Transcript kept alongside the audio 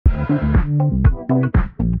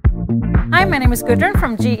Hi, my name is Gudrun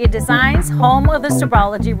from GE Designs, home of the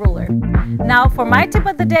Stripology Ruler. Now for my tip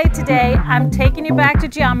of the day today, I'm taking you back to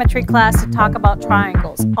geometry class to talk about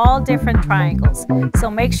triangles, all different triangles. So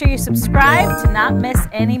make sure you subscribe to not miss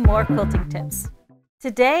any more quilting tips.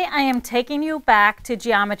 Today I am taking you back to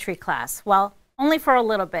geometry class, well, only for a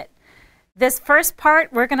little bit. This first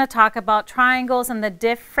part, we're going to talk about triangles and the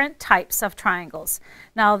different types of triangles.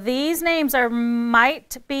 Now these names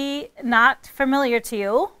might be not familiar to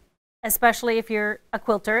you, especially if you're a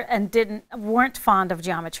quilter and weren't fond of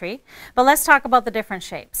geometry. But let's talk about the different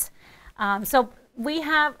shapes. So we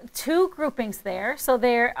have two groupings there. So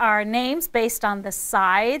there are names based on the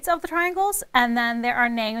sides of the triangles, and then there are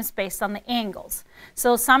names based on the angles.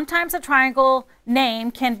 So sometimes a triangle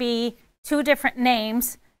name can be two different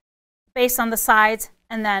names based on the sides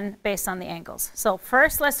and then based on the angles. So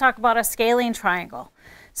first let's talk about a scalene triangle.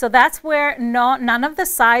 So that's where none of the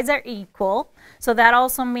sides are equal. So that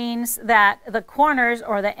also means that the corners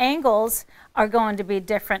or the angles are going to be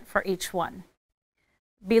different for each one.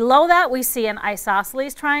 Below that we see an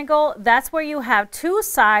isosceles triangle. That's where you have two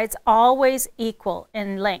sides always equal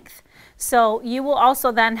in length. So you will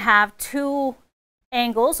also then have two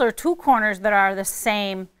angles or two corners that are the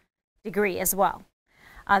same degree as well.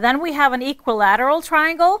 Then we have an equilateral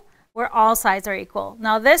triangle where all sides are equal.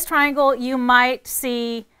 Now this triangle you might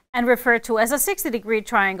see and refer to as a 60-degree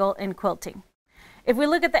triangle in quilting. If we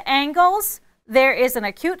look at the angles, there is an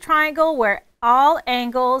acute triangle where all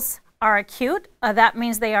angles are acute. That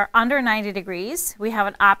means they are under 90 degrees. We have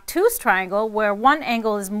an obtuse triangle where one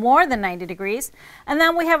angle is more than 90 degrees. And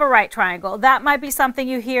then we have a right triangle. That might be something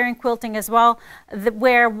you hear in quilting as well,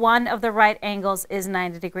 where one of the right angles is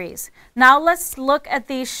 90 degrees. Now let's look at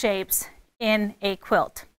these shapes in a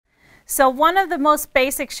quilt. So one of the most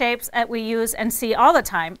basic shapes that we use and see all the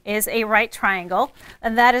time is a right triangle,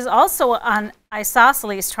 and that is also an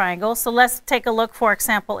isosceles triangle. So let's take a look, for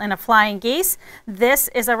example, in a flying geese. This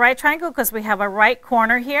is a right triangle because we have a right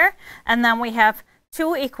corner here, and then we have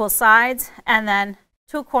two equal sides, and then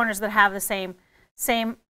two corners that have the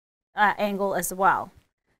same angle as well.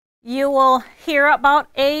 You will hear about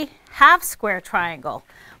a half square triangle.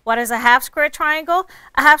 What is a half square triangle?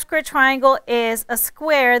 A half square triangle is a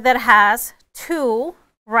square that has two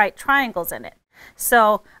right triangles in it.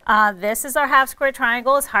 So this is our half square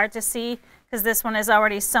triangle. It's hard to see because this one is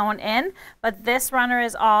already sewn in, but this runner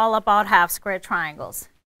is all about half square triangles.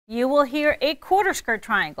 You will hear a quarter square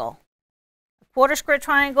triangle. A quarter square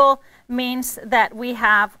triangle means that we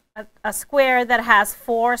have a square that has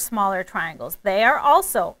four smaller triangles. They are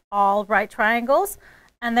also all right triangles,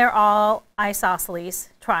 and they're all isosceles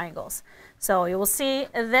triangles. So you will see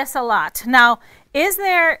this a lot. Now, is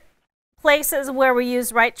there places where we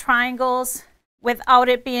use right triangles without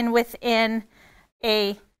it being within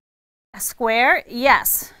a square?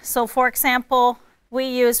 Yes. So for example, we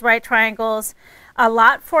use right triangles a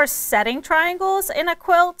lot for setting triangles in a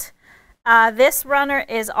quilt. This runner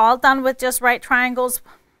is all done with just right triangles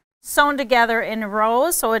sewn together in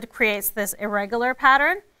rows, so it creates this irregular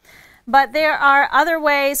pattern. But there are other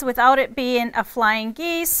ways without it being a flying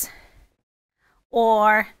geese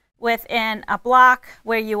or within a block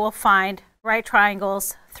where you will find right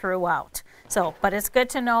triangles throughout. So, but it's good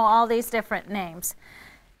to know all these different names.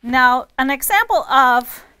 Now, an example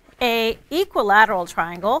of a equilateral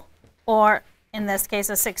triangle, or in this case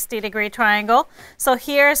a 60-degree triangle. So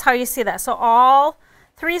here's how you see that. So all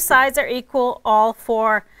three sides are equal, all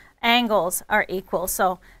four angles are equal.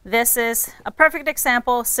 So this is a perfect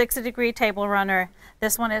example, 60-degree table runner.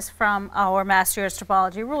 This one is from our Master of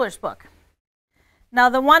Stripology Rulers book. Now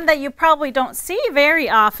the one that you probably don't see very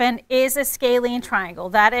often is a scalene triangle.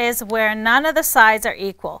 That is where none of the sides are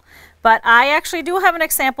equal. But I actually do have an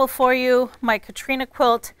example for you. My Katrina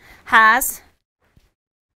quilt has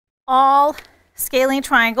all scalene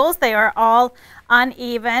triangles. They are all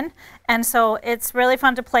uneven, and so it's really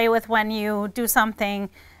fun to play with when you do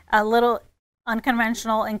something a little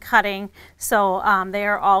unconventional in cutting. So they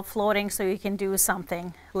are all floating, so you can do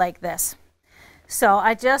something like this. So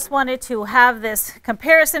I just wanted to have this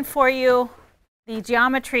comparison for you, the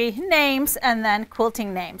geometry names and then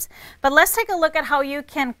quilting names. But let's take a look at how you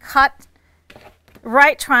can cut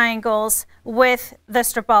right triangles with the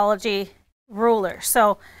Stripology Ruler.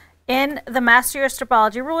 So in the Master of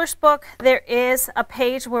Stripology Rulers book, there is a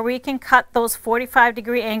page where we can cut those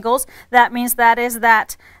 45-degree angles. That means that is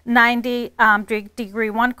that 90-degree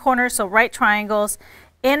one corner, so right triangles.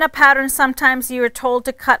 In a pattern, sometimes you are told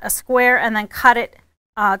to cut a square and then cut it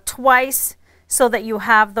twice so that you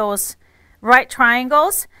have those right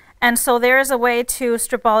triangles. And so there is a way to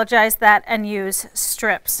stripologize that and use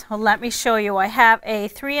strips. Well, let me show you. I have a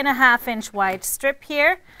 3.5 inch wide strip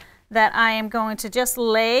here that I am going to just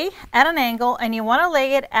lay at an angle, and you want to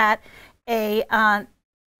lay it at an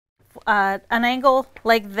angle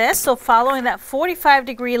like this, so following that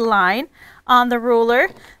 45-degree line on the ruler.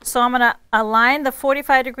 So I'm going to align the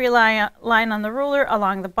 45-degree line on the ruler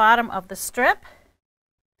along the bottom of the strip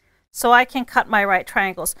so I can cut my right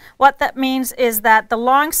triangles. What that means is that the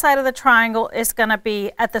long side of the triangle is going to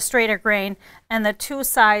be at the straighter grain, and the two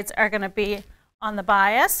sides are going to be on the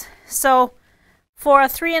bias. So for a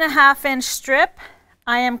 3.5 inch strip,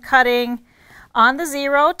 I am cutting on the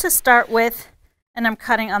 0 to start with, and I'm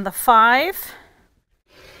cutting on the 5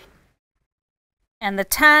 and the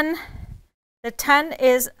 10. The 10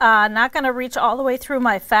 is not going to reach all the way through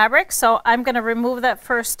my fabric, so I'm going to remove that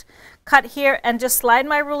first cut here and just slide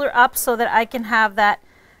my ruler up so that I can have that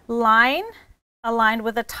line aligned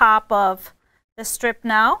with the top of the strip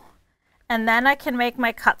now, and then I can make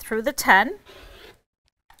my cut through the 10.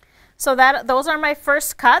 So those are my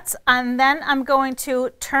first cuts, and then I'm going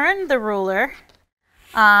to turn the ruler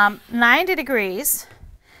 90 degrees,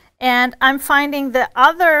 and I'm finding the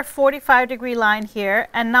other 45-degree line here,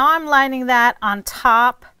 and now I'm lining that on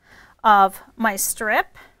top of my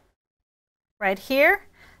strip right here.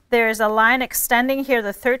 There's a line extending here. The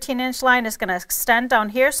 13-inch line is going to extend down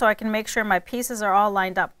here so I can make sure my pieces are all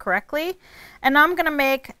lined up correctly. And now I'm going to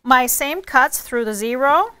make my same cuts through the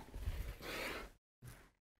 0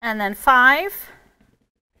 and then 5.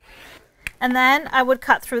 And then I would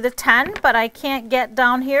cut through the 10, but I can't get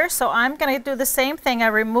down here, so I'm going to do the same thing. I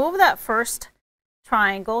remove that first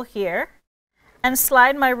triangle here and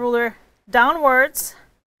slide my ruler downwards,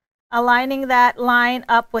 aligning that line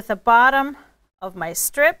up with the bottom of my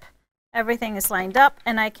strip. Everything is lined up,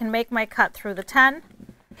 and I can make my cut through the 10.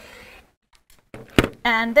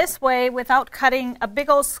 And this way, without cutting a big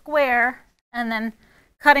old square and then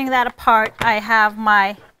cutting that apart, I have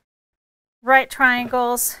my right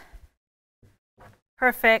triangles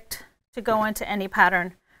perfect to go into any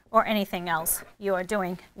pattern or anything else you are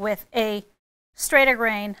doing with a straighter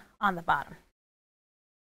grain on the bottom.